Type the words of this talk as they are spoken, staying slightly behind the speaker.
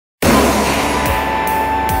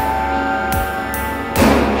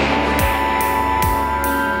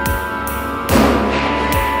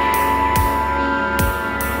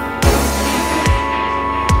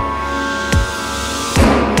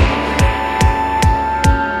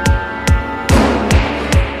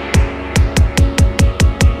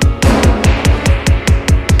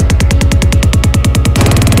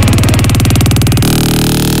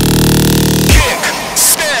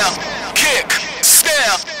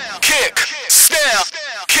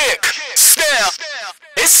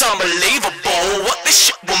It's unbelievable what this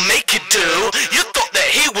shit will make you do. You thought that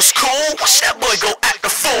he was cool, watch that boy go act a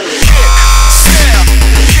fool. Kick, snare,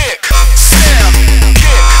 kick,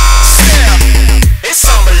 snare, it's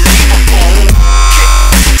unbelievable. Kick,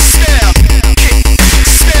 snare, kick,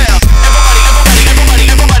 snare.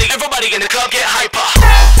 Everybody in the club get hyper.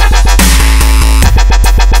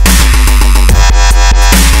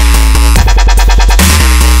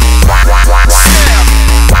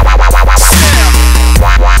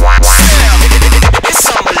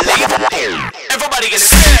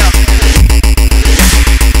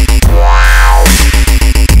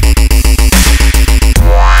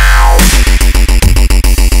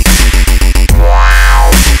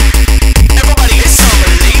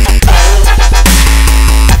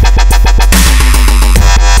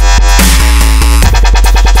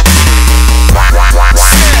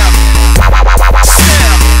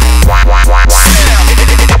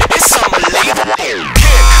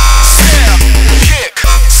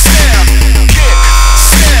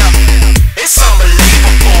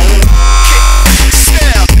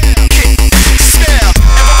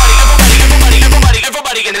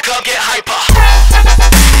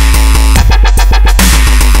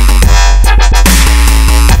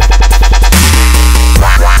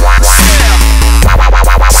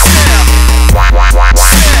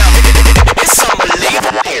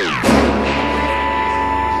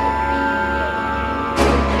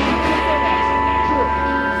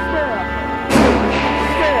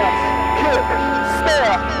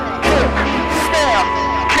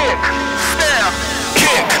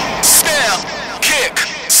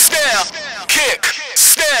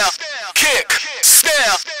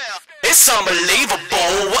 It's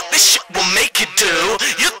unbelievable what this shit will make you do.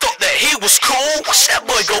 You thought that he was cool, watch that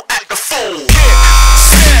boy go act a fool.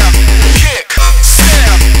 Kick,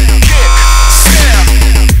 snare, kick, snare,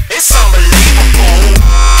 it's unbelievable.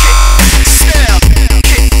 Kick, snare,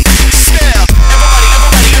 kick, snare. Everybody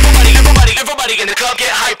in the club get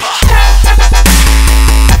hyper.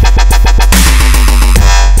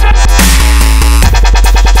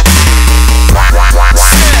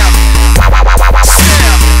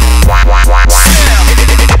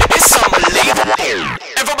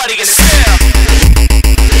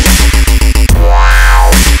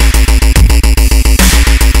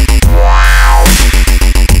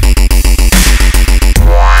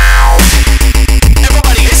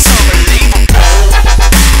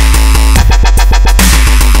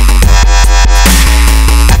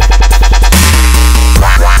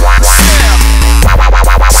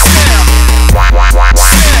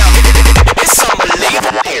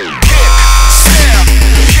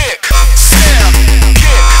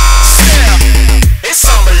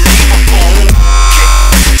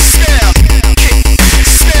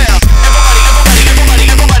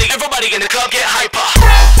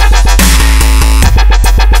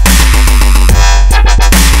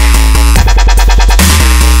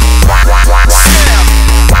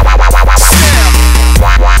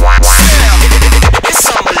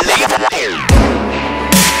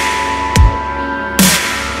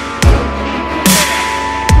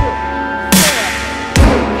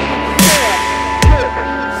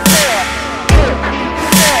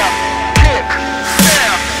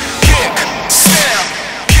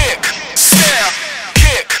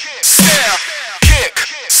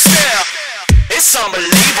 It's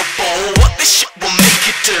unbelievable what this shit will make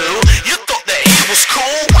you do.